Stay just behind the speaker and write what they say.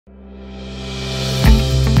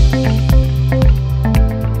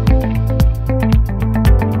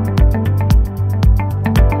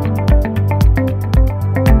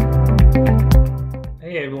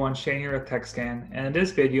Shane here with Tekscan, and in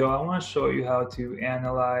this video I want to show you how to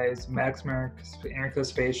analyze maximum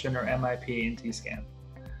intercuspation or MIP in Tekscan.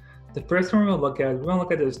 The first thing we're going to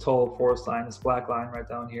look at is this total force line, this black line right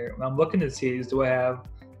down here. What I'm looking to see is, do I have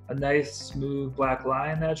a nice smooth black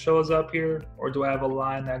line that shows up here, or do I have a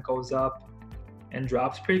line that goes up and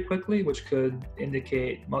drops pretty quickly, which could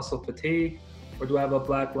indicate muscle fatigue, or do I have a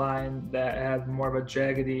black line that has more of a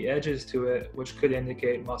jaggedy edges to it, which could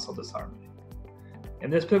indicate muscle disharmony? In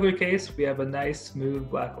this particular case, we have a nice smooth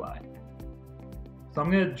black line. So I'm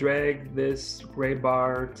going to drag this gray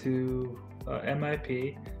bar to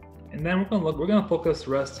MIP, and then we're going to focus the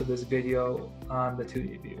rest of this video on the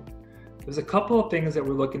 2D view. There's a couple of things that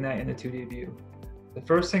we're looking at in the 2D view. The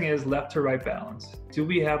first thing is left to right balance. Do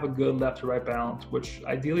we have a good left to right balance, which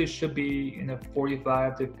ideally should be in a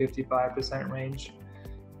 45 to 55% range?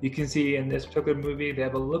 You can see in this particular movie, they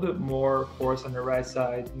have a little bit more force on the right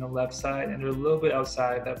side than the left side, and they're a little bit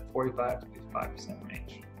outside that 45 to 55%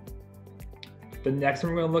 range. The next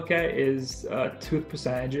one we're going to look at is tooth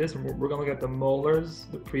percentages. We're going to look at the molars,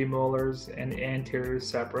 the premolars, and the anteriors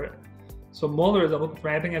separate. So molars, I'm looking for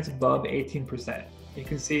anything that's above 18%. You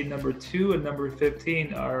can see number 2 and number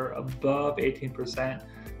 15 are above 18%.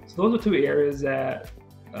 So those are two areas that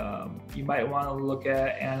you might want to look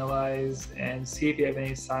at, analyze, and see if you have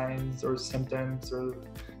any signs or symptoms or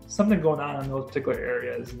something going on in those particular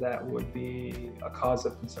areas that would be a cause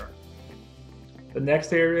of concern. The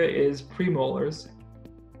next area is premolars.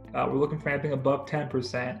 We're looking for anything above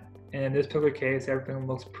 10%. And in this particular case, everything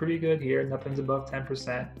looks pretty good here. Nothing's above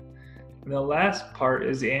 10%. And the last part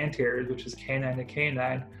is the anteriors, which is canine to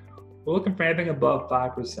canine. We're looking for anything above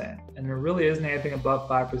 5%, and there really isn't anything above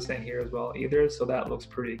 5% here as well either, so that looks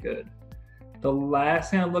pretty good. The last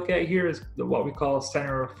thing I look at here is what we call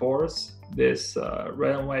center of force, this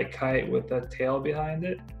red and white kite with a tail behind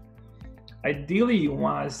it. Ideally, you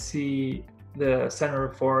want to see the center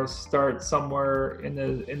of force start somewhere in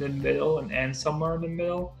the middle and end somewhere in the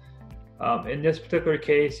middle. In this particular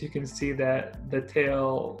case, you can see that the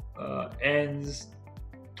tail ends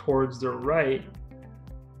towards the right,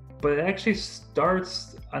 but it actually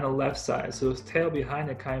starts on the left side. So this tail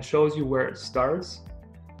behind it kind of shows you where it starts.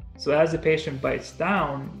 So as the patient bites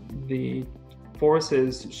down, the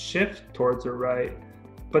forces shift towards the right,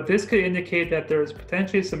 but this could indicate that there's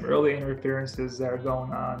potentially some early interferences that are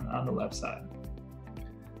going on the left side.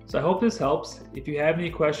 So I hope this helps. If you have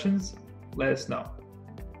any questions, let us know.